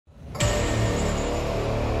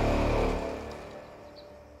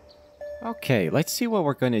Okay, let's see what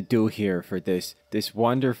we're going to do here for this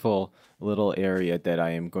wonderful little area that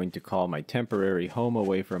I am going to call my temporary home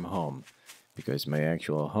away from home. Because my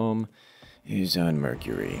actual home is on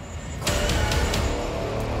Mercury.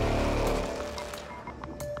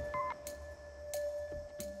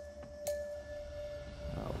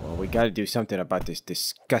 Oh, well, we got to do something about this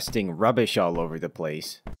disgusting rubbish all over the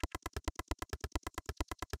place.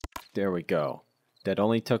 There we go. That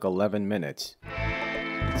only took 11 minutes.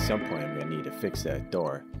 At some point, I'm going to need to fix that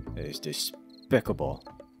door. It is despicable.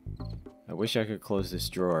 I wish I could close this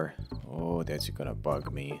drawer. Oh, that's going to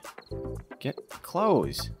bug me.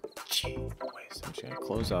 Close. Gee whiz. I'm just going to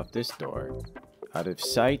close off this door. Out of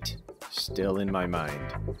sight, still in my mind.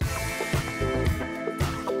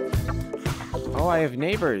 Oh, I have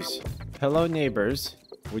neighbors. Hello, neighbors.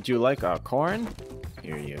 Would you like a corn?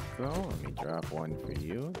 Here you go. Let me drop one for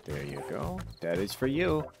you. There you go. That is for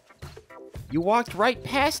you. You walked right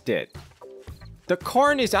past it. The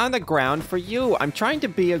corn is on the ground for you. I'm trying to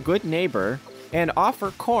be a good neighbor and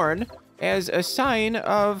offer corn as a sign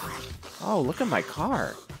of... Oh, look at my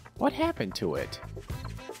car. What happened to it?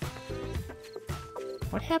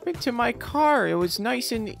 What happened to my car? It was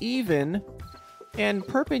nice and even and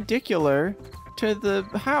perpendicular to the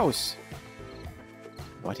house.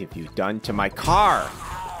 What have you done to my car?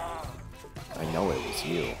 I know it was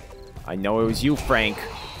you. I know it was you, Frank.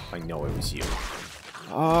 I know it was you.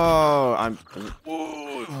 Oh,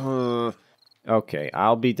 okay,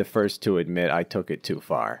 I'll be the first to admit I took it too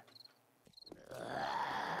far.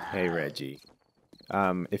 Hey, Reggie.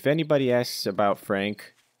 If anybody asks about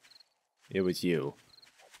Frank, it was you.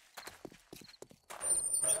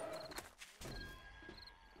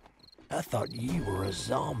 I thought you were a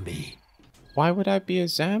zombie. Why would I be a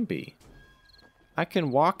zombie? I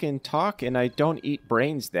can walk and talk, and I don't eat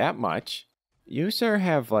brains that much. You, sir,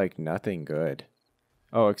 have, like, nothing good.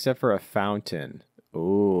 Oh, except for a fountain.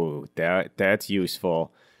 Ooh, that's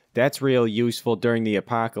useful. That's real useful during the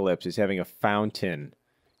apocalypse, is having a fountain.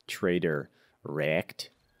 Traitor. Wrecked.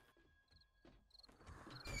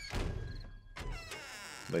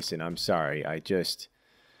 Listen, I'm sorry. I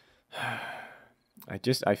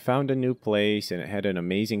found a new place, and it had an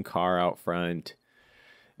amazing car out front.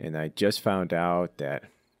 And I just found out that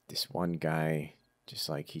this one guy, just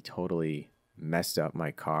like, he totally messed up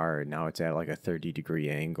my car, and now it's at like a 30-degree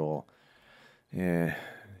angle.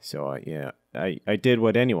 So yeah, I did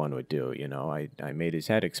what anyone would do, you know. I made his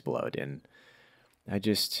head explode, and I'm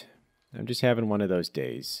just having one of those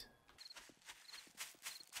days.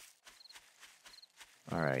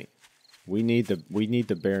 All right, we need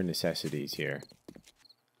the bare necessities here.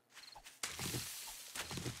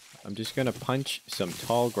 I'm just gonna punch some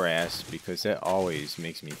tall grass because that always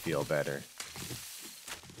makes me feel better.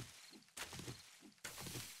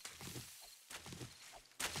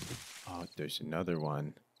 Oh, there's another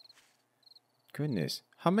one. Goodness,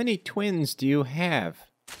 how many twins do you have?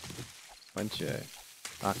 Bunch of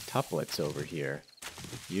octuplets over here.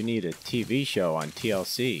 You need a TV show on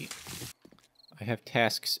TLC. I have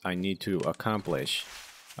tasks I need to accomplish.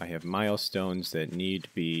 I have milestones that need to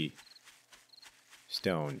be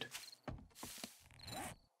stoned.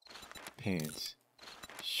 Pants.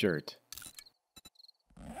 Shirt.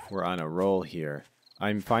 We're on a roll here.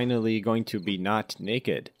 I'm finally going to be not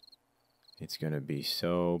naked. It's gonna be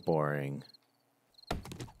so boring.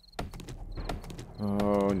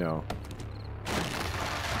 Oh no.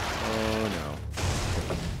 Oh no.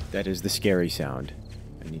 That is the scary sound.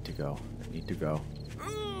 I need to go. I need to go.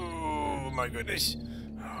 Oh my goodness.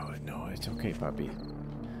 Oh no, it's okay, puppy.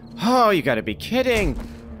 Oh, you gotta be kidding!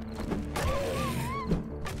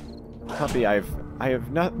 Puppy, I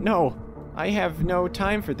have no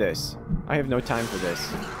time for this. I have no time for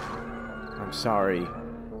this. I'm sorry.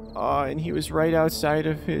 Oh, and he was right outside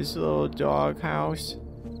of his little dog house.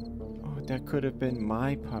 Oh, that could have been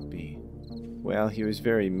my puppy. Well, he was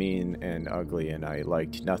very mean and ugly, and I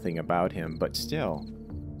liked nothing about him, but still.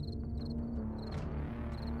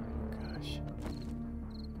 Gosh.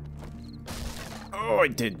 Oh, I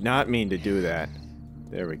did not mean to do that.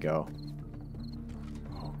 There we go.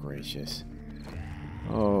 Oh, gracious.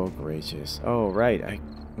 Oh, gracious. Oh, right. I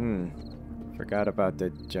forgot about the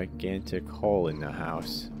gigantic hole in the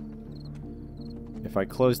house. If I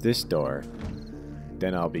close this door,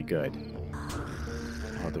 then I'll be good.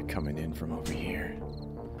 Oh, they're coming in from over here.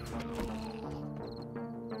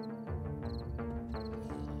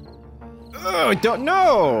 Oh, don't,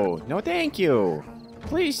 no! No, thank you!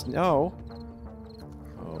 Please, no.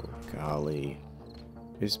 Oh, golly.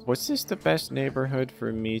 Was this the best neighborhood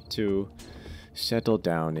for me to settle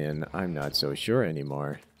down in? I'm not so sure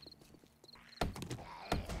anymore.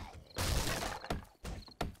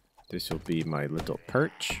 This will be my little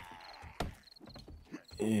perch.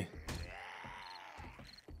 I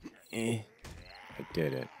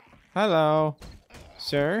did it. Hello,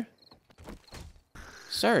 sir.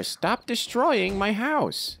 Sir, stop destroying my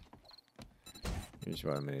house. Here's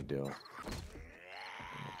what I'm gonna do. Go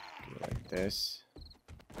like this.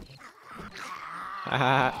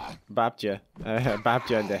 Haha, bopped ya. Bopped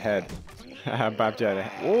ya in the head. Bopped ya in the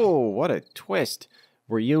head. Whoa, what a twist.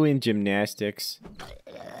 Were you in gymnastics?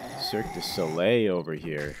 Cirque du Soleil over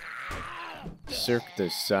here. Cirque du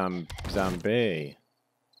Zombie.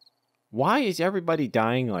 Why is everybody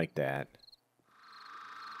dying like that?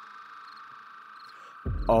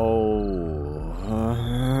 Oh,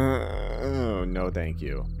 no thank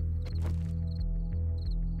you.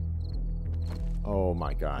 Oh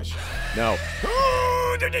my gosh. No.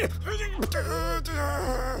 No.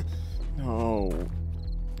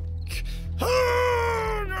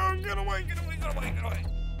 No, get away, get away, get away, get away.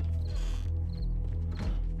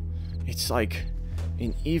 It's like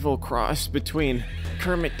an evil cross between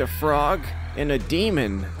Kermit the Frog and a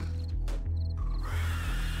demon.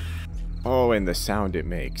 Oh, and the sound it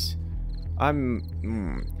makes. I'm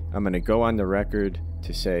gonna go on the record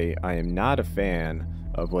to say I am not a fan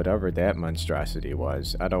of whatever that monstrosity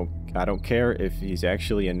was. I don't care if he's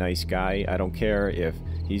actually a nice guy. I don't care if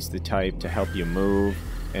he's the type to help you move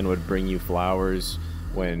and would bring you flowers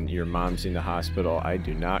when your mom's in the hospital. I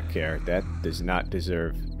do not care. That does not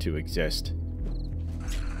deserve to exist.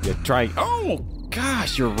 You try. Oh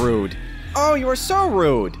gosh, you're rude. Oh, you are so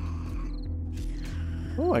rude.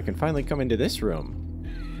 Oh, I can finally come into this room.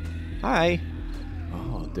 Hi.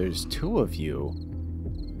 Oh, there's two of you.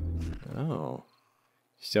 Oh.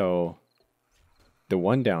 So, the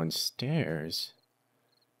one downstairs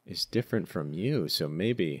is different from you, so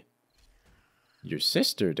maybe your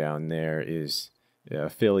sister down there is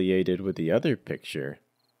affiliated with the other picture,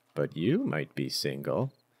 but you might be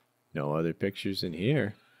single. No other pictures in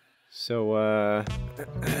here. So,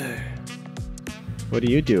 what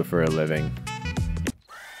do you do for a living?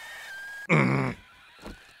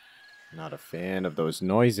 Not a fan of those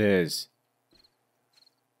noises.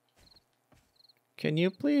 Can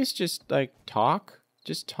you please just, like, talk?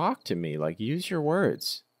 Just talk to me, like, use your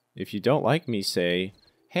words. If you don't like me, say,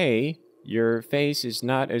 hey, your face is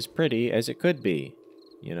not as pretty as it could be.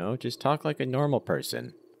 You know, just talk like a normal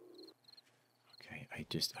person. Okay,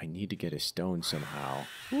 I need to get a stone somehow.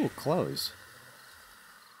 Ooh, clothes.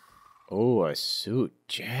 Oh, a suit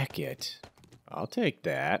jacket. I'll take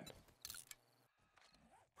that.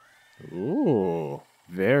 Ooh,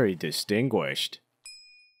 very distinguished.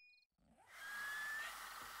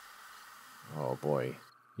 Oh boy,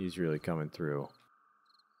 he's really coming through.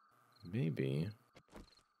 Maybe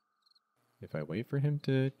if I wait for him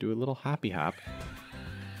to do a little hoppy hop.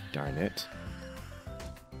 Darn it.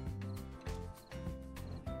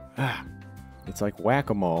 Ah, it's like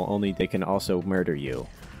whack-a-mole, only they can also murder you.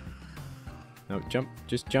 No, jump,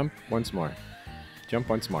 just jump once more. Jump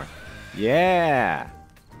once more. Yeah!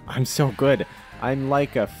 I'm so good. I'm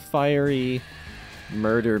like a fiery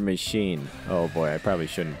murder machine. Oh boy, I probably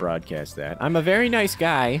shouldn't broadcast that. I'm a very nice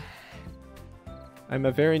guy. I'm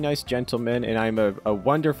a very nice gentleman, and I'm a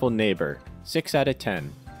wonderful neighbor. 6 out of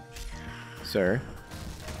 10. Sir.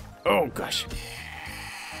 Oh gosh.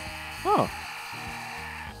 Oh.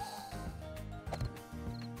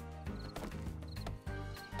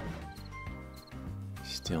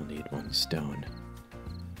 Still need one stone.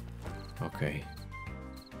 Okay.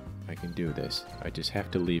 I can do this. I just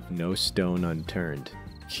have to leave no stone unturned.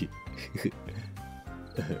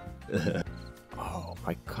 Oh,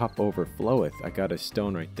 my cup overfloweth. I got a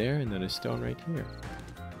stone right there and then a stone right here.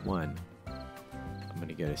 One. I'm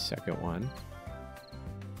gonna get a second one.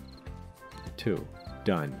 2.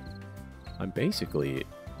 Done. I'm basically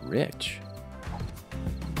rich.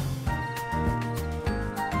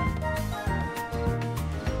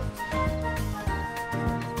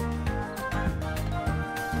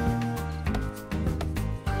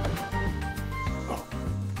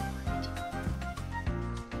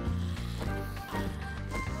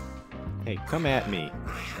 Hey, come at me.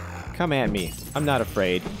 Come at me. I'm not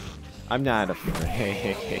afraid. I'm not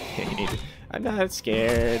afraid. I'm not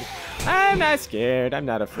scared. I'm not scared. I'm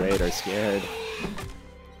not afraid or scared.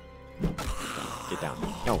 Get down.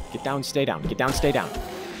 No, get down, stay down. Get down, stay down.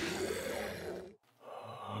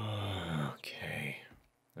 Okay.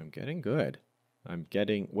 I'm getting good. I'm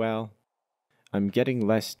getting, well, I'm getting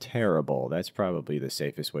less terrible. That's probably the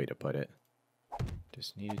safest way to put it.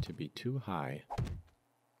 Just needed to be too high.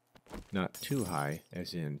 Not too high,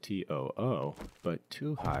 as in T-O-O, but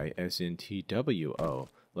too high, as in T-W-O,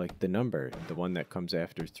 like the number, the one that comes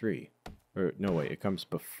after 3. Or, no, wait, it comes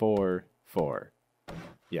before 4.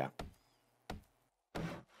 Yeah.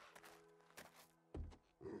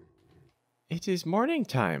 It is morning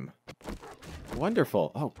time.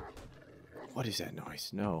 Wonderful. Oh, what is that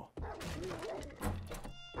noise? No.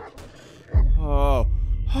 Oh.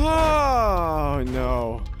 Oh,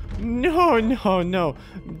 no. No, no, no.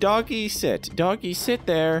 Doggy, sit. Doggy, sit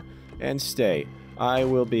there and stay. I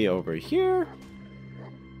will be over here.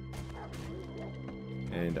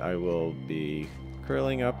 And I will be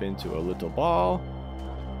curling up into a little ball,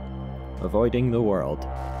 avoiding the world.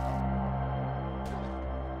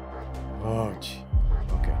 Oh, gee.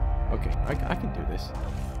 Okay. Okay. I can do this.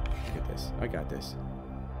 Look at this. I got this.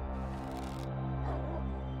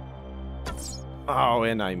 Oh,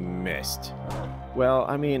 and I missed. Well,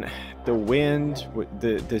 I mean, the wind,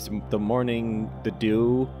 the morning, the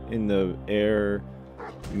dew in the air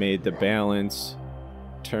made the balance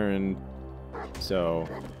turn. So,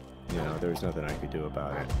 you know, there's nothing I could do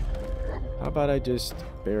about it. How about I just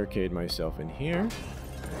barricade myself in here?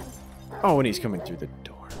 Oh, and he's coming through the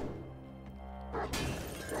door.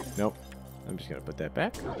 Nope. I'm just gonna put that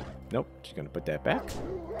back. Nope. Just gonna put that back.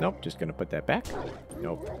 Nope. Just gonna put that back.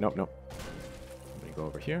 Nope. Nope. Nope. I'm gonna go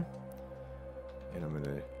over here. And I'm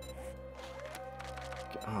gonna...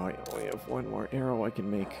 Oh, I only have one more arrow I can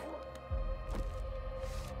make.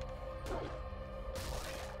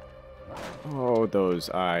 Oh, those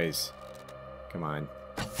eyes. Come on.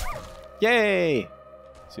 Yay!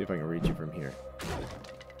 See if I can reach you from here.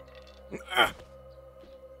 Ah.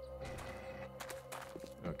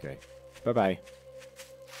 Okay. Bye-bye.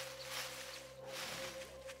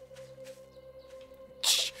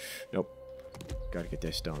 Nope. Gotta get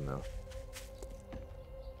this stone, though.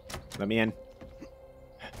 Let me in.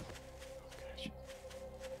 Oh, gosh.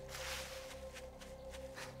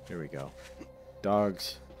 Here we go.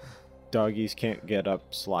 Dogs. Doggies can't get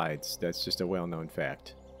up slides. That's just a well-known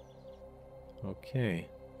fact. Okay.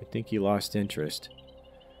 I think he lost interest.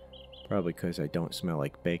 Probably because I don't smell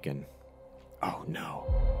like bacon. Oh, no.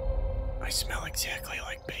 I smell exactly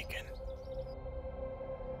like bacon.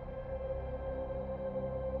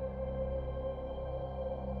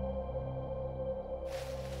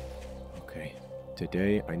 Okay.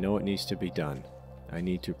 Today, I know it needs to be done. I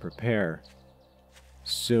need to prepare.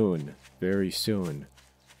 Soon. Very soon.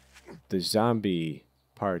 The zombie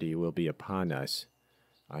party will be upon us.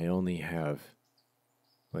 I only have...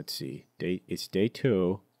 Let's see. It's day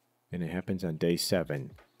 2, and it happens on day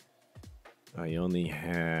 7. I only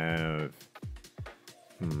have...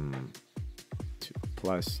 2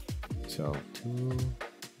 plus... So, 2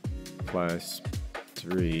 plus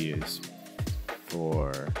 3 is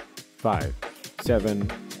 4... 5.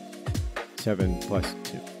 7... 7 plus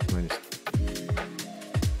 2 minus...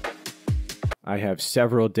 I have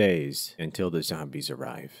several days until the zombies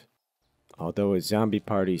arrive. Although a zombie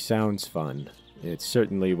party sounds fun, it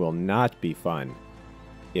certainly will not be fun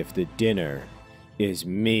if the dinner is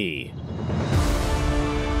me.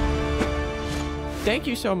 Thank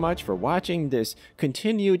you so much for watching this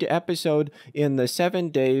continued episode in the 7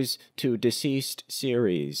 Days to Deceased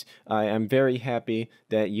series. I am very happy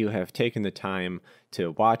that you have taken the time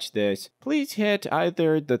to watch this. Please hit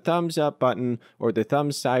either the thumbs up button or the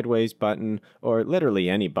thumbs sideways button or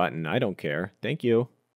literally any button. I don't care. Thank you.